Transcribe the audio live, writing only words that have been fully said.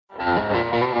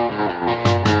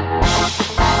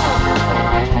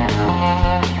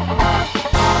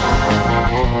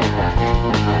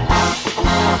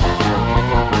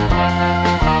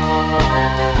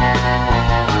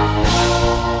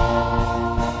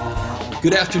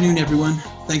Good afternoon, everyone.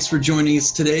 Thanks for joining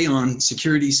us today on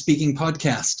Security Speaking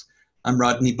Podcast. I'm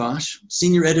Rodney Bosch,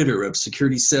 Senior Editor of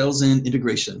Security Sales and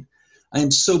Integration. I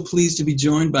am so pleased to be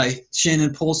joined by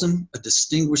Shannon Polson, a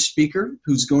distinguished speaker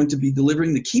who's going to be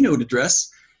delivering the keynote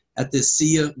address at the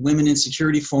SIA Women in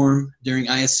Security Forum during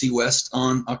ISC West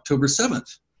on October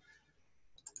 7th.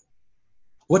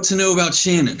 What to know about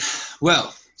Shannon?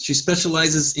 Well, she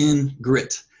specializes in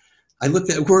grit. I looked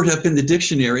that word up in the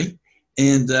dictionary,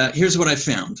 and here's what I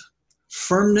found.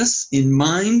 Firmness in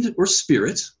mind or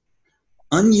spirit,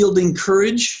 unyielding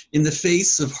courage in the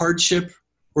face of hardship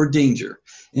or danger.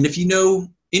 And if you know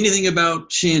anything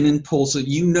about Shannon Polson,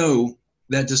 you know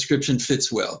that description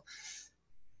fits well.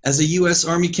 As a U.S.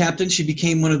 Army captain, she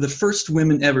became one of the first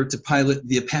women ever to pilot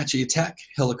the Apache attack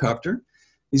helicopter.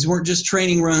 These weren't just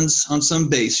training runs on some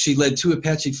base. She led 2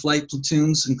 Apache flight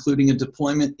platoons, including a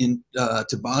deployment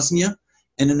to Bosnia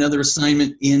and another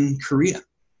assignment in Korea.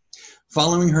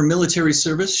 Following her military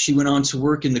service, she went on to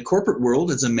work in the corporate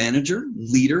world as a manager,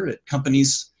 leader at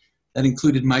companies that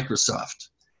included Microsoft.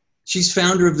 She's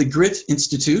founder of the Grit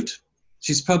Institute.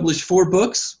 She's published 4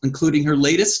 books, including her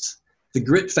latest, The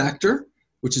Grit Factor,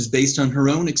 which is based on her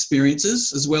own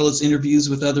experiences, as well as interviews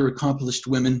with other accomplished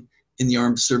women in the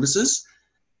armed services.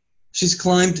 She's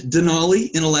climbed Denali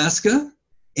in Alaska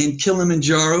and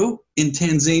Kilimanjaro in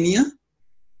Tanzania.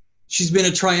 She's been a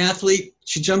triathlete.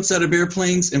 She jumps out of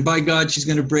airplanes, and by God, she's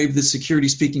going to brave the Security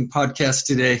Speaking Podcast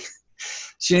today.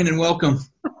 Shannon, welcome.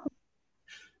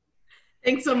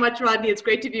 Thanks so much, Rodney. It's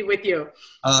great to be with you.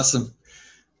 Awesome.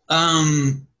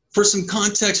 For some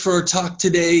context for our talk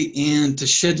today and to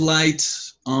shed light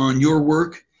on your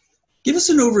work, give us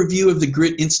an overview of the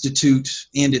Grit Institute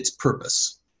and its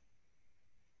purpose.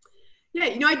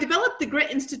 Yeah, I developed the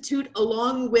Grit Institute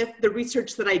along with the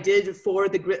research that I did for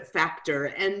the Grit Factor.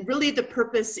 And really the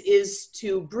purpose is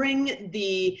to bring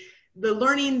the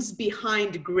learnings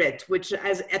behind grit, which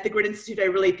at the Grit Institute, I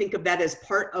really think of that as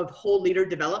part of whole leader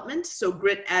development. So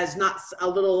grit as not a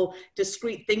little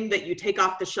discrete thing that you take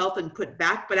off the shelf and put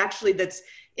back, but actually that's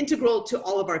integral to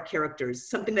all of our characters,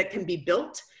 something that can be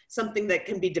built, something that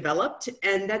can be developed.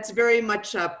 And that's very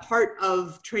much a part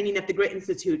of training at the Grit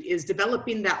Institute, is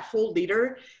developing that whole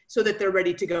leader so that they're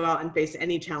ready to go out and face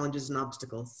any challenges and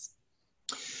obstacles.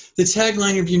 The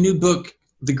tagline of your new book,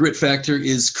 The Grit Factor,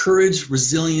 is courage,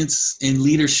 resilience, and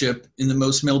leadership in the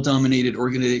most male-dominated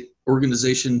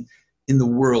organization in the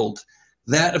world.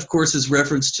 That, of course, is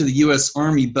reference to the U.S.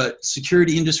 Army, but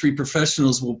security industry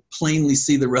professionals will plainly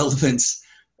see the relevance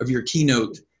of your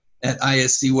keynote at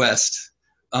ISC West.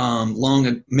 Long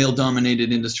a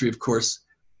male-dominated industry, of course,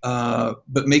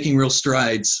 but making real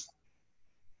strides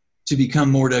to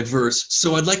become more diverse.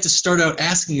 So I'd like to start out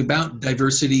asking about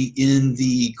diversity in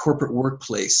the corporate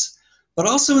workplace, but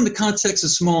also in the context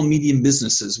of small and medium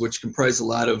businesses, which comprise a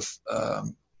lot of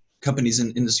companies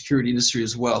in the security industry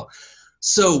as well.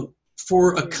 So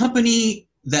for a company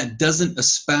that doesn't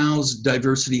espouse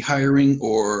diversity hiring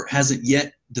or hasn't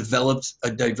yet developed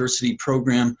a diversity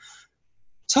program,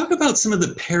 talk about some of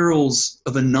the perils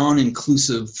of a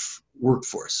non-inclusive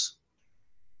workforce.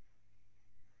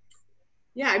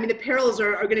 Yeah, I mean, the perils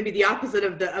are going to be the opposite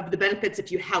of the benefits if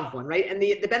you have one, right? And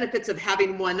the benefits of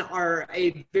having one are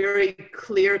a very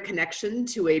clear connection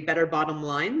to a better bottom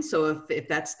line. So if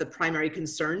that's the primary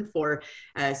concern for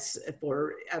a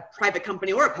private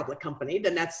company or a public company,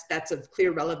 then that's of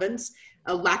clear relevance.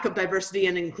 A lack of diversity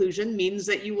and inclusion means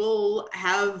that you will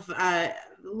have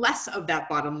less of that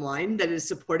bottom line that is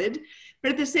supported.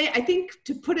 But I think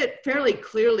to put it fairly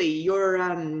clearly, you're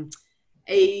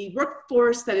a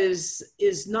workforce that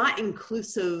is not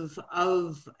inclusive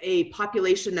of a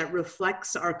population that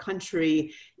reflects our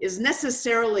country is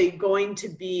necessarily going to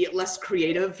be less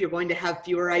creative. You're going to have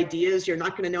fewer ideas. You're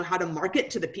not going to know how to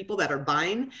market to the people that are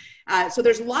buying. So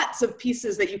there's lots of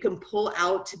pieces that you can pull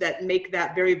out that make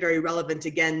that very, very relevant,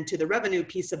 again, to the revenue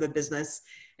piece of a business.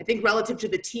 I think relative to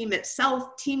the team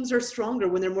itself, teams are stronger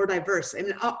when they're more diverse.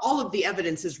 And all of the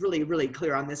evidence is really, really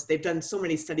clear on this. They've done so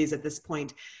many studies at this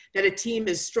point that a team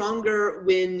is stronger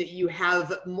when you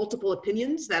have multiple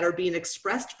opinions that are being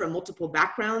expressed from multiple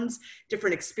backgrounds,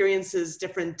 different experiences,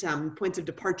 different points of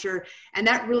departure. And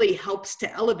that really helps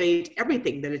to elevate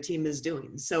everything that a team is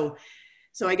doing.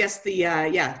 So I guess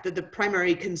the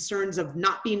primary concerns of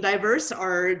not being diverse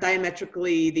are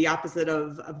diametrically the opposite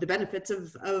of the benefits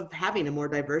of having a more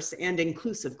diverse and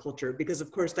inclusive culture, because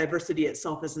of course diversity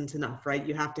itself isn't enough, right?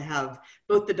 You have to have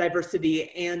both the diversity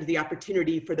and the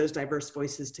opportunity for those diverse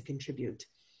voices to contribute.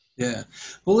 Yeah.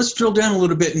 Well, let's drill down a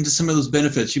little bit into some of those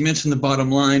benefits. You mentioned the bottom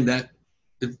line that,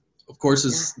 of course,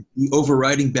 is the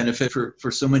overriding benefit for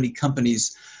so many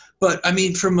companies. But I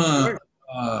mean, from a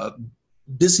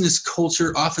business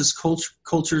culture, office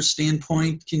culture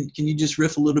standpoint? Can you just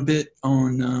riff a little bit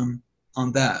on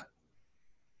that?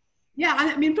 Yeah,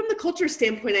 I mean, from the culture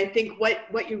standpoint, I think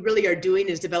what you really are doing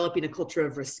is developing a culture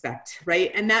of respect,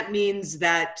 right? And that means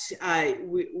that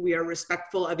we are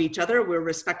respectful of each other. We're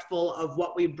respectful of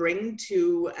what we bring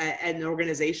to an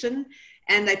organization.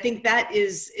 And I think that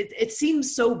is, it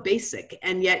seems so basic,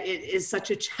 and yet it is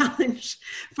such a challenge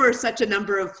for such a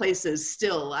number of places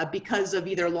still because of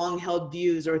either long-held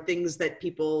views or things that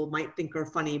people might think are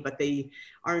funny, but they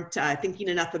aren't thinking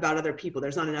enough about other people.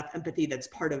 There's not enough empathy that's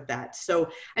part of that.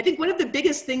 So I think one of the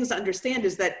biggest things to understand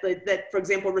is that, for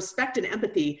example, respect and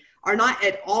empathy are not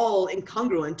at all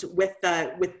incongruent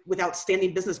with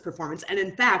outstanding business performance, and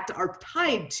in fact are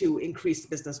tied to increased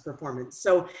business performance.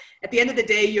 So at the end of the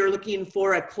day, you're looking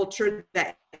for a culture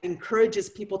that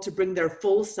encourages people to bring their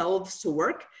full selves to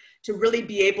work, to really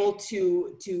be able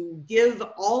to give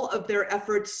all of their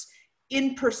efforts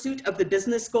in pursuit of the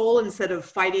business goal instead of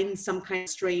fighting some kind of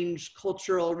strange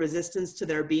cultural resistance to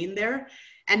their being there.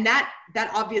 And that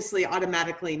obviously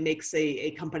automatically makes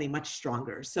a company much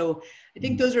stronger. So I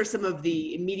think those are some of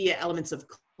the immediate elements of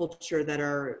culture that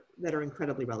are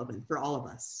incredibly relevant for all of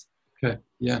us. Okay,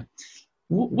 yeah.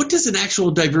 What does an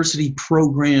actual diversity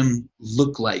program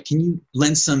look like? Can you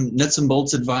lend some nuts and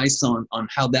bolts advice on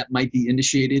how that might be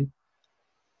initiated?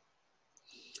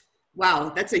 Wow,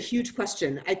 that's a huge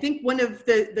question. I think one of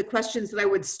the questions that I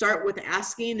would start with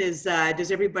asking is,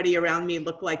 does everybody around me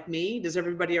look like me? Does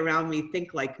everybody around me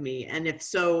think like me? And if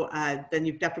so, then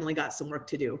you've definitely got some work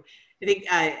to do. I think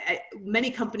many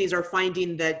companies are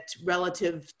finding that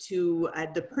relative to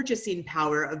the purchasing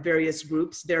power of various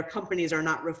groups, their companies are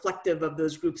not reflective of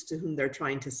those groups to whom they're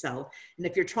trying to sell. And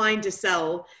if you're trying to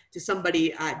sell to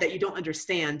somebody that you don't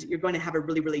understand, you're going to have a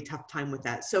really, really tough time with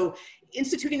that. So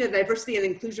instituting a diversity and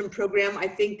inclusion program, I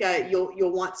think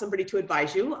you'll want somebody to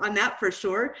advise you on that for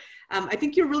sure. I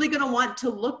think you're really going to want to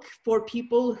look for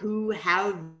people who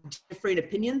have differing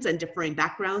opinions and differing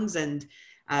backgrounds, and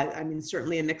I mean,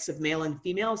 certainly a mix of male and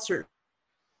female, certain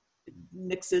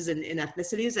mixes in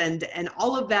ethnicities, and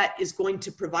all of that is going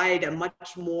to provide a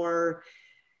much more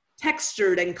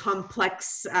textured and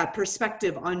complex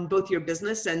perspective on both your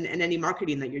business and any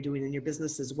marketing that you're doing in your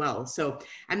business as well. So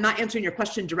I'm not answering your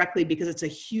question directly because it's a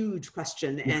huge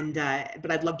question, and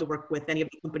but I'd love to work with any of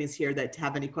the companies here that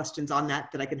have any questions on that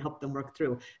I can help them work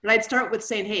through. But I'd start with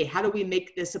saying, hey, how do we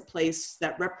make this a place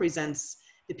that represents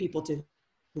the people to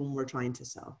whom we're trying to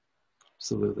sell?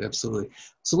 Absolutely, absolutely.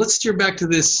 So let's steer back to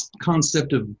this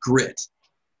concept of grit.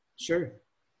 Sure.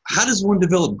 How does one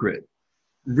develop grit?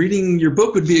 Reading your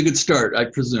book would be a good start, I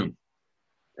presume.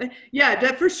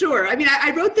 Yeah, for sure. I mean,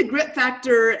 I wrote The Grit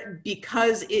Factor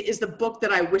because it is the book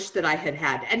that I wish that I had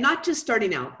had, and not just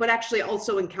starting out, but actually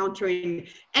also encountering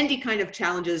any kind of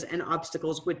challenges and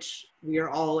obstacles, which we are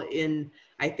all in.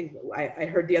 I think I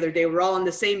heard the other day, we're all in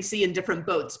the same sea in different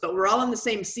boats, but we're all in the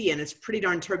same sea, and it's pretty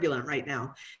darn turbulent right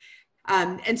now.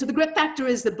 And so The Grit Factor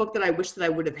is the book that I wish that I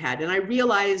would have had. And I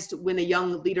realized when a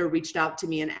young leader reached out to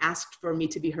me and asked for me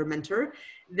to be her mentor,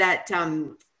 that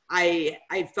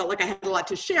I felt like I had a lot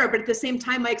to share, but at the same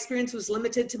time, my experience was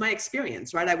limited to my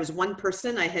experience, right? I was one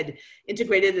person. I had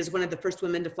integrated as one of the first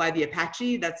women to fly the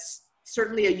Apache. That's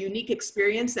certainly a unique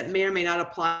experience that may or may not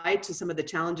apply to some of the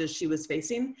challenges she was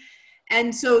facing.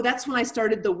 And so that's when I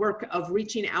started the work of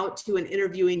reaching out to and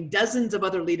interviewing dozens of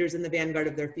other leaders in the vanguard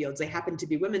of their fields. They happen to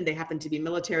be women, they happen to be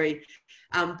military.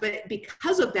 But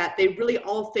because of that, they really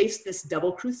all face this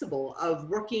double crucible of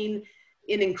working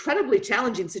in incredibly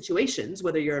challenging situations,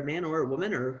 whether you're a man or a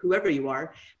woman or whoever you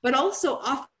are, but also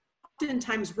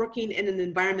oftentimes working in an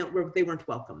environment where they weren't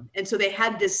welcome. And so they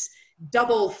had this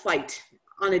double fight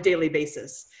on a daily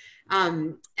basis.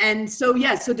 And so,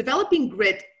 yeah, so developing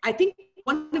grit, I think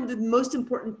one of the most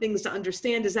important things to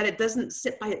understand is that it doesn't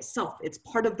sit by itself. It's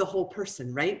part of the whole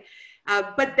person, right?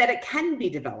 But that it can be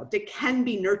developed, it can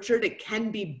be nurtured, it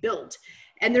can be built.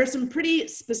 And there's some pretty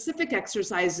specific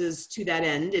exercises to that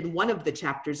end in one of the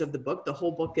chapters of the book. The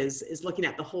whole book is looking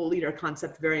at the whole leader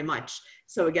concept very much.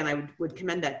 So again, I would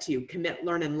commend that to you. Commit,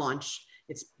 learn, and launch.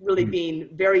 It's really being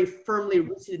very firmly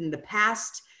rooted in the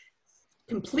past,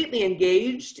 completely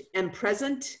engaged and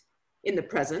present in the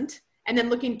present, and then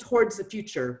looking towards the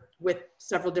future with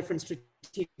several different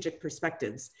strategic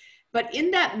perspectives. But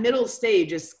in that middle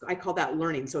stage is, I call that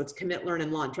learning. So it's commit, learn,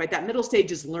 and launch, right? That middle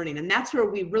stage is learning. And that's where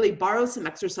we really borrow some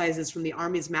exercises from the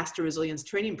Army's Master Resilience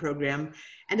Training Program.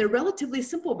 And they're relatively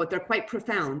simple, but they're quite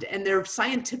profound. And they're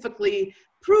scientifically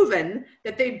proven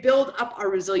that they build up our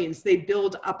resilience. They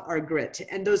build up our grit.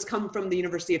 And those come from the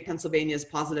University of Pennsylvania's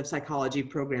positive psychology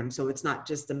program. So it's not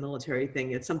just a military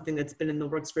thing. It's something that's been in the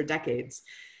works for decades.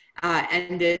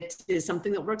 And it is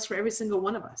something that works for every single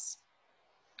one of us.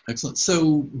 Excellent.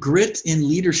 So grit in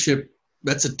leadership,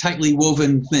 that's a tightly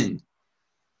woven thing.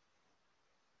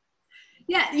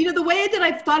 Yeah, you know, the way that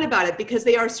I've thought about it, because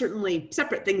they are certainly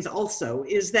separate things also,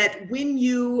 is that when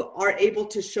you are able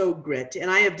to show grit, and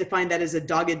I have defined that as a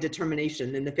dogged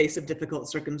determination in the face of difficult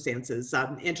circumstances.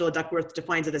 Angela Duckworth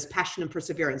defines it as passion and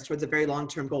perseverance towards a very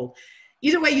long-term goal.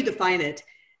 Either way you define it,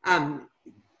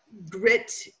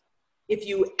 grit, if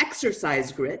you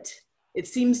exercise grit, it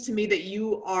seems to me that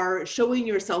you are showing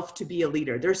yourself to be a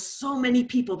leader. There's so many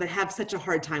people that have such a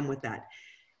hard time with that.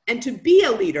 And to be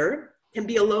a leader can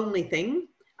be a lonely thing,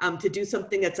 to do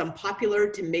something that's unpopular,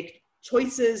 to make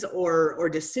choices or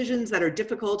decisions that are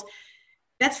difficult.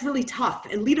 That's really tough,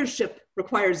 and leadership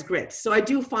requires grit. So I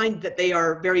do find that they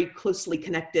are very closely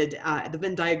connected. The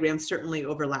Venn diagram certainly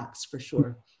overlaps for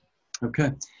sure.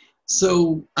 Okay,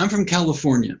 so I'm from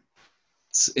California,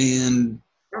 and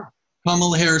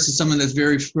Kamala Harris is someone that's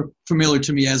very familiar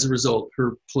to me as a result,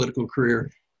 her political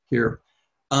career here.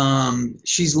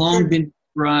 She's long been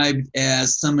described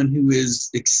as someone who is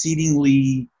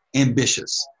exceedingly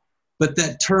ambitious. But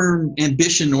that term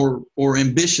ambition or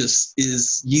ambitious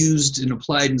is used and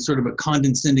applied in sort of a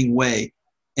condescending way.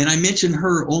 And I mention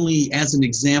her only as an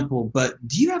example, but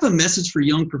do you have a message for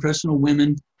young professional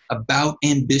women about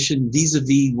ambition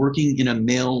vis-a-vis working in a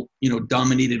male,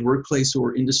 dominated workplace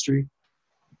or industry?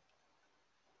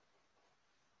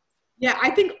 Yeah,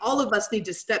 I think all of us need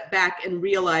to step back and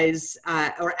realize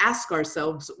or ask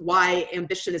ourselves why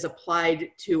ambition is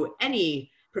applied to any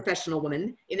professional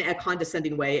woman in a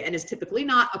condescending way and is typically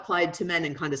not applied to men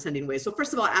in condescending ways. So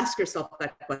first of all, ask yourself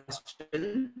that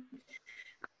question.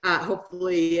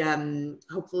 Hopefully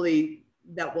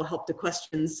that will help to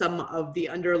question some of the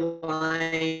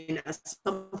underlying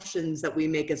assumptions that we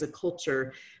make as a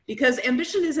culture, because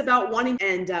ambition is about wanting,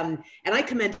 and I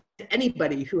commend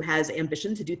anybody who has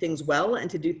ambition to do things well and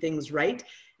to do things right.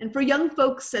 And for young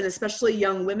folks, and especially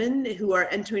young women who are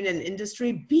entering an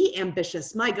industry, be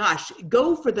ambitious. My gosh,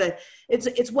 go for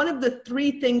it's one of the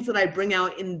three things that I bring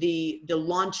out in the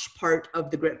launch part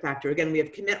of the Grit Factor. Again, we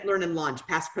have commit, learn, and launch,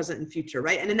 past, present, and future,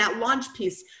 right? And in that launch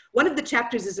piece, one of the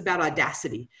chapters is about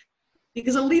audacity,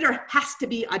 because a leader has to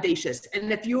be audacious.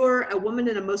 And if you're a woman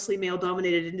in a mostly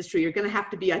male-dominated industry, you're going to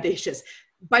have to be audacious.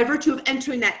 By virtue of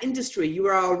entering that industry, you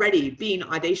are already being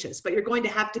audacious, but you're going to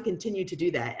have to continue to do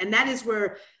that. And that is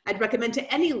where I'd recommend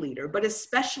to any leader, but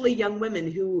especially young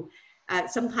women who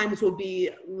sometimes will be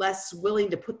less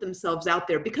willing to put themselves out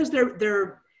there because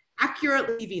they're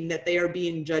accurately believing that they are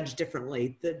being judged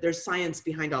differently. There's science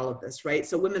behind all of this, right?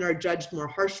 So women are judged more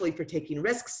harshly for taking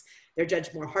risks. They're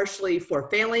judged more harshly for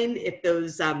failing if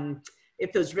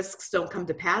those risks don't come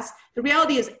to pass. The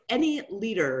reality is any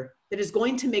leader that is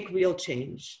going to make real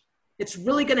change, it's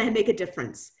really going to make a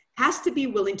difference, has to be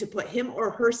willing to put him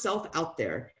or herself out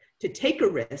there, to take a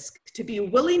risk, to be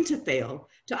willing to fail,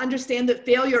 to understand that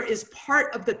failure is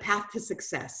part of the path to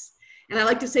success. And I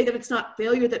like to say that it's not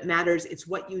failure that matters, it's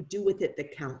what you do with it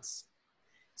that counts.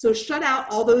 So shut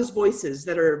out all those voices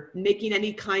that are making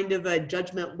any kind of a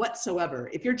judgment whatsoever.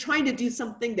 If you're trying to do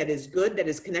something that is good, that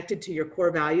is connected to your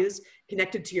core values,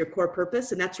 connected to your core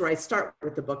purpose, and that's where I start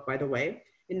with the book, by the way,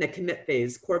 in the commit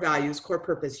phase, core values, core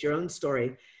purpose, your own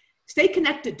story. Stay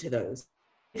connected to those.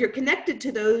 If you're connected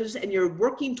to those and you're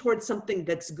working towards something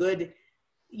that's good,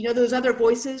 those other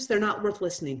voices, they're not worth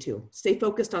listening to. Stay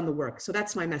focused on the work. So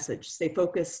that's my message. Stay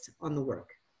focused on the work.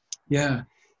 Yeah.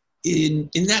 In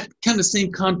that kind of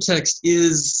same context,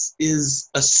 is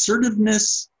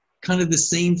assertiveness kind of the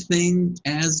same thing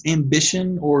as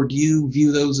ambition, or do you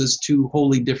view those as two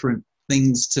wholly different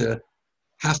things to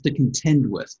have to contend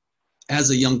with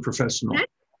as a young professional?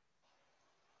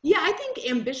 Yeah, I think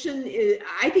ambition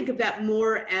I think of that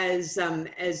more as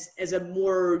a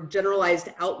more generalized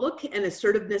outlook, and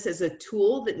assertiveness as a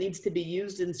tool that needs to be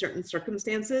used in certain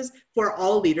circumstances for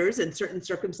all leaders in certain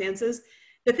circumstances.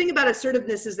 The thing about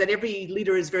assertiveness is that every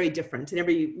leader is very different, and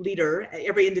every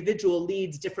individual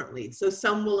leads differently. So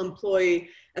some will employ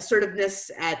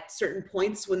assertiveness at certain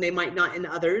points when they might not in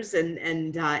others,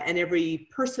 and every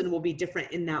person will be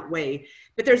different in that way.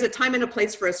 But there's a time and a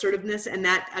place for assertiveness, and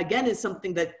that again is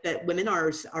something that women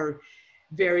are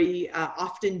very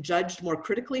often judged more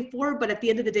critically for. But at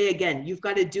the end of the day, again, you've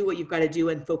got to do what you've got to do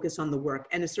and focus on the work.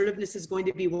 And assertiveness is going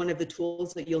to be one of the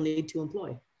tools that you'll need to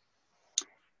employ.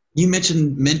 You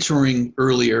mentioned mentoring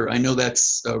earlier. I know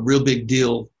that's a real big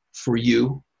deal for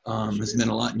you. Has meant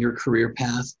a lot in your career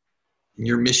path and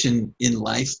your mission in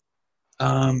life.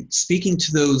 Speaking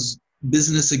to those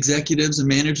business executives and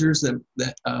managers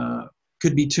that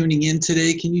could be tuning in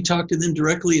today, can you talk to them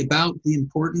directly about the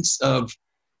importance of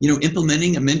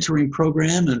implementing a mentoring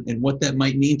program and what that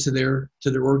might mean to their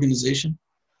organization?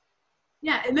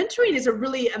 Yeah, and mentoring is a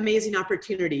really amazing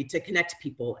opportunity to connect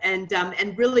people, and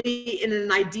really in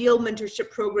an ideal mentorship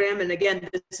program. And again,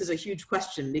 this is a huge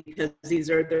question because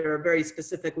there are very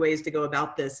specific ways to go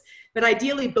about this. But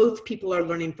ideally, both people are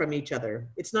learning from each other.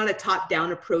 It's not a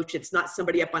top-down approach. It's not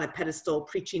somebody up on a pedestal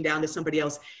preaching down to somebody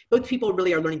else. Both people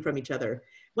really are learning from each other.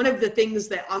 One of the things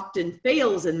that often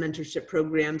fails in mentorship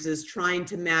programs is trying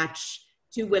to match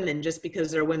two women just because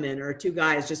they're women, or two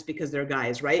guys just because they're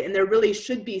guys, right? And there really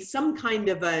should be some kind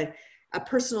of a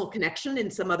personal connection in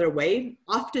some other way.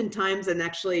 Oftentimes, and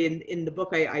actually in the book,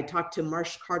 I talked to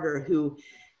Marsh Carter, who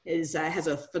has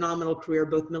a phenomenal career,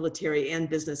 both military and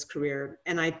business career.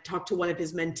 And I talked to one of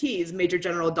his mentees, Major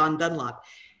General Don Dunlop.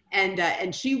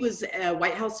 And she was a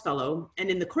White House fellow. And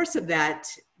in the course of that,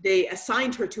 they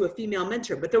assigned her to a female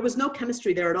mentor, but there was no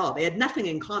chemistry there at all. They had nothing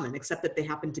in common except that they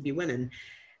happened to be women.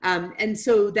 And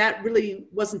so that really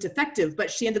wasn't effective,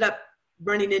 but she ended up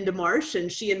running into Marsh,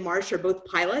 and she and Marsh are both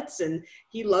pilots, and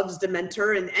he loves to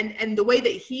mentor. And the way that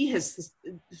he has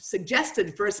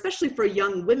suggested especially for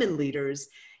young women leaders,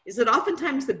 is that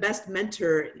oftentimes the best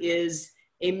mentor is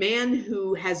a man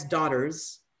who has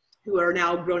daughters who are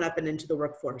now grown up and into the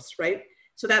workforce, right?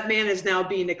 So that man is now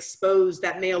being exposed,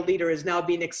 that male leader is now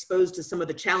being exposed to some of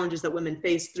the challenges that women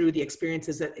face through the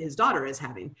experiences that his daughter is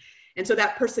having. And so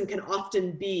that person can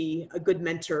often be a good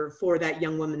mentor for that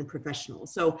young woman professional.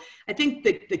 So I think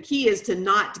the key is to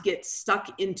not get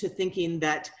stuck into thinking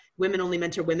that women only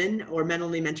mentor women or men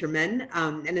only mentor men.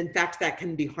 And in fact, that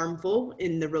can be harmful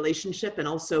in the relationship and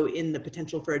also in the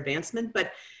potential for advancement.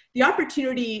 But the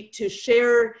opportunity to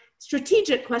share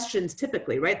strategic questions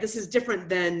typically, right? This is different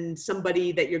than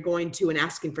somebody that you're going to and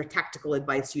asking for tactical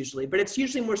advice usually, but it's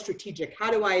usually more strategic.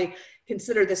 How do I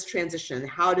consider this transition?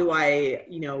 How do I,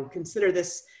 consider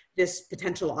this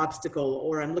potential obstacle?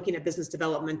 Or I'm looking at business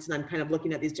development and I'm kind of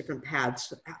looking at these different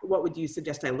paths. What would you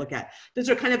suggest I look at? Those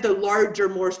are kind of the larger,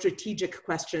 more strategic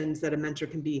questions that a mentor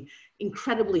can be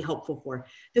incredibly helpful for.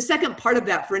 The second part of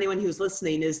that for anyone who's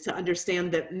listening is to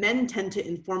understand that men tend to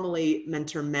informally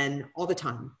mentor men all the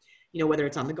time, whether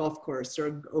it's on the golf course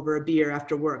or over a beer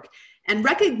after work, and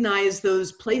recognize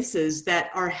those places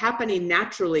that are happening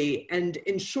naturally and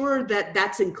ensure that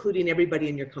that's including everybody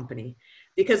in your company.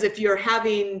 Because if you're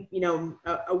having,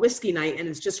 a whiskey night and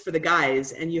it's just for the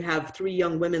guys and you have 3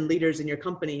 young women leaders in your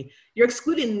company, you're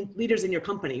excluding leaders in your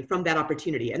company from that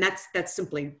opportunity. And that's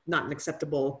simply not an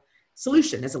acceptable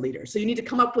solution as a leader. So you need to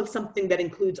come up with something that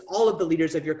includes all of the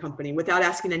leaders of your company without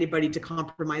asking anybody to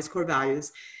compromise core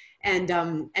values, and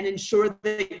ensure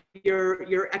that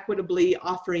you're equitably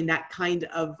offering that kind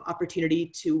of opportunity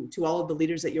to all of the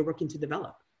leaders that you're working to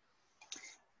develop.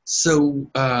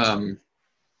 So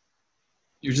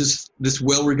you're just this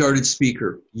well-regarded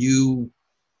speaker. You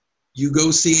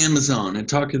go see Amazon and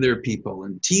talk to their people,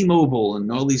 and T-Mobile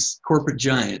and all these corporate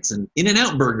giants, and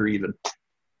In-N-Out Burger even.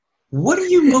 What are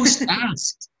you most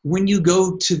asked when you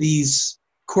go to these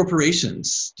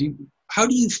corporations? How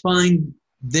do you find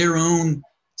their own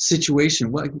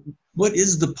situation? What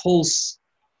is the pulse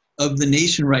of the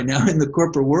nation right now in the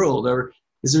corporate world? Or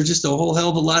is there just a whole hell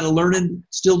of a lot of learning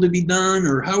still to be done?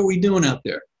 Or how are we doing out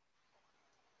there?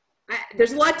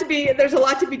 There's a lot to be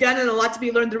done and a lot to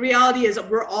be learned. The reality is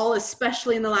we're all,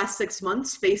 especially in the last 6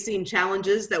 months, facing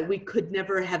challenges that we could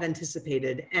never have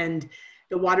anticipated. And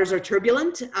the waters are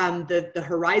turbulent. The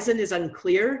horizon is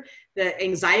unclear. The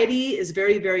anxiety is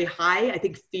very, very high. I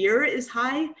think fear is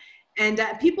high. And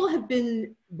people have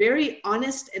been very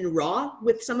honest and raw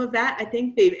with some of that. I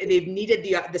think they've needed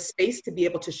the space to be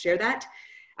able to share that.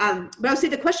 But I would say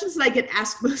the questions that I get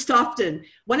asked most often,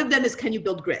 one of them is, can you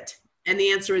build grit? And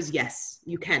the answer is yes,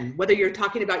 you can. Whether you're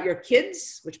talking about your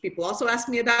kids, which people also ask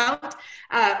me about,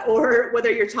 or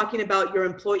whether you're talking about your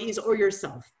employees or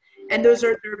yourself. And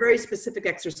they're very specific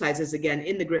exercises, again,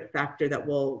 in the grit factor that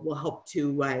will help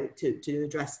to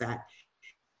address that.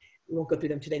 We won't go through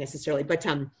them today necessarily,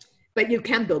 but you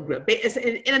can build grit.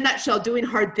 In a nutshell, doing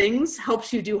hard things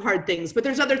helps you do hard things, but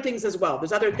there's other things as well.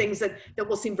 There's other things that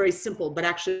will seem very simple, but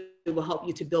actually will help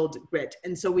you to build grit.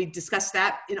 And so we discuss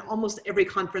that in almost every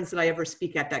conference that I ever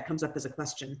speak at. That comes up as a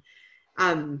question.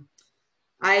 I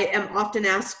am often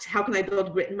asked, how can I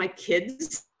build grit in my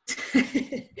kids?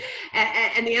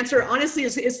 And the answer, honestly,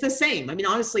 is the same. I mean,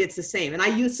 honestly, it's the same. And I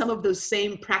use some of those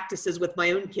same practices with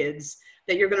my own kids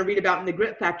that you're going to read about in the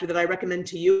grit factor that I recommend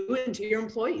to you and to your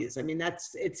employees. I mean,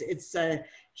 it's a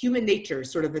human nature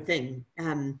sort of a thing.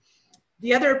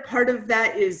 The other part of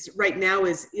that is right now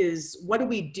is what do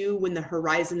we do when the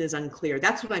horizon is unclear?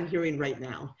 That's what I'm hearing right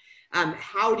now.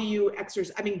 How do you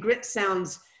exercise? I mean, grit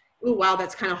sounds oh, wow,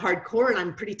 that's kind of hardcore and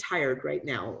I'm pretty tired right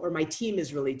now, or my team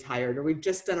is really tired, or we've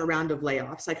just done a round of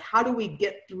layoffs. Like, how do we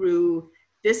get through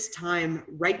this time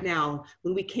right now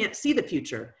when we can't see the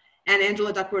future? And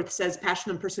Angela Duckworth says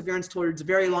passion and perseverance towards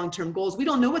very long-term goals. We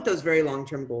don't know what those very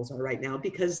long-term goals are right now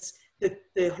because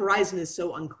the horizon is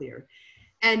so unclear.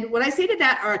 And what I say to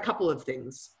that are a couple of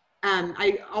things.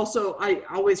 I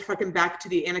always harken back to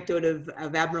the anecdote of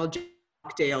Admiral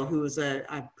Dale, who was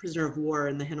a prisoner of war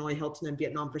in the Hanoi Hilton in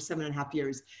Vietnam for 7.5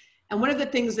 years. And one of the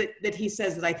things that he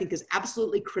says that I think is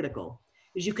absolutely critical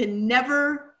is you can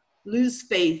never lose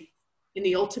faith in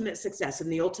the ultimate success, in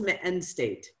the ultimate end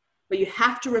state, but you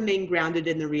have to remain grounded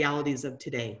in the realities of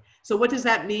today. So what does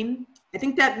that mean? I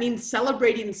think that means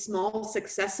celebrating small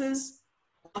successes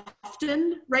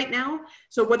often right now.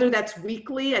 So whether that's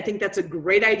weekly, I think that's a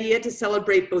great idea to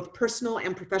celebrate both personal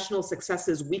and professional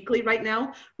successes weekly right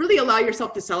now. Really allow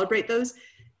yourself to celebrate those.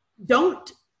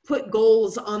 Don't put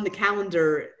goals on the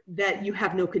calendar that you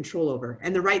have no control over.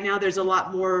 And right now there's a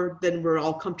lot more than we're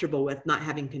all comfortable with not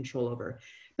having control over.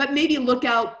 But maybe look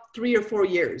out 3 or 4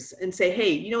 years and say,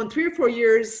 hey, you know, in 3 or 4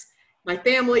 years, my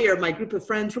family or my group of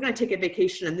friends, we're going to take a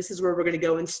vacation and this is where we're going to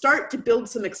go, and start to build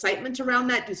some excitement around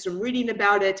that, do some reading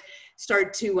about it,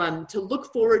 start to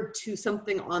look forward to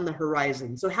something on the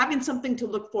horizon. So having something to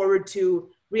look forward to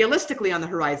realistically on the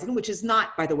horizon, which is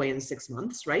not, by the way, in 6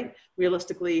 months, right?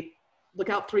 Realistically, look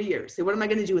out 3 years. Say, what am I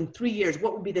going to do in 3 years?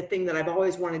 What would be the thing that I've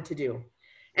always wanted to do?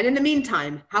 And in the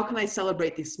meantime, how can I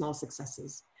celebrate these small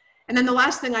successes? And then the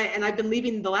last thing I've been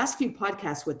leaving the last few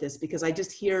podcasts with this because I just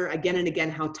hear again and again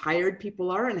how tired people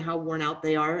are and how worn out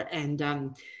they are. And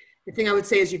the thing I would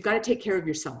say is you've got to take care of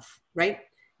yourself, right?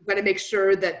 You've got to make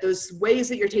sure that those ways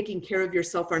that you're taking care of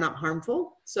yourself are not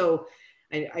harmful. So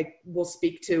I will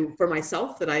speak for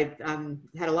myself that I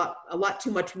had a lot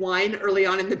too much wine early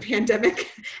on in the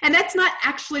pandemic. And that's not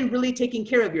actually really taking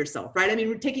care of yourself, right? I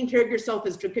mean, taking care of yourself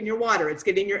is drinking your water, it's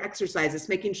getting your exercise, it's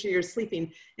making sure you're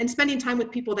sleeping and spending time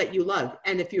with people that you love.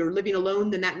 And if you're living alone,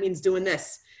 then that means doing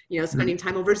this, you know, spending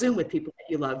time over Zoom with people that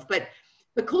you love. But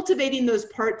cultivating those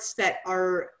parts that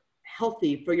are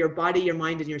healthy for your body, your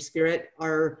mind, and your spirit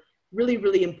are really,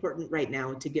 really important right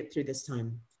now to get through this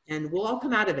time. And we'll all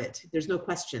come out of it. There's no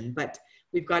question, but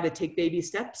we've got to take baby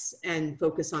steps and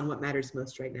focus on what matters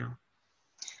most right now.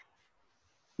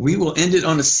 We will end it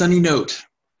on a sunny note.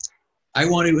 I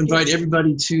want to invite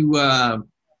everybody to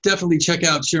definitely check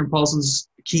out Shannon Polson's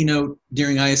keynote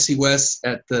during ISC West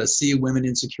at the Sea of Women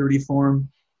in Security Forum.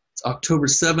 It's October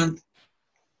 7th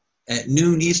at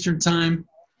noon Eastern Time.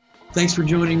 Thanks for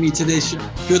joining me today.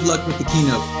 Good luck with the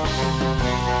keynote.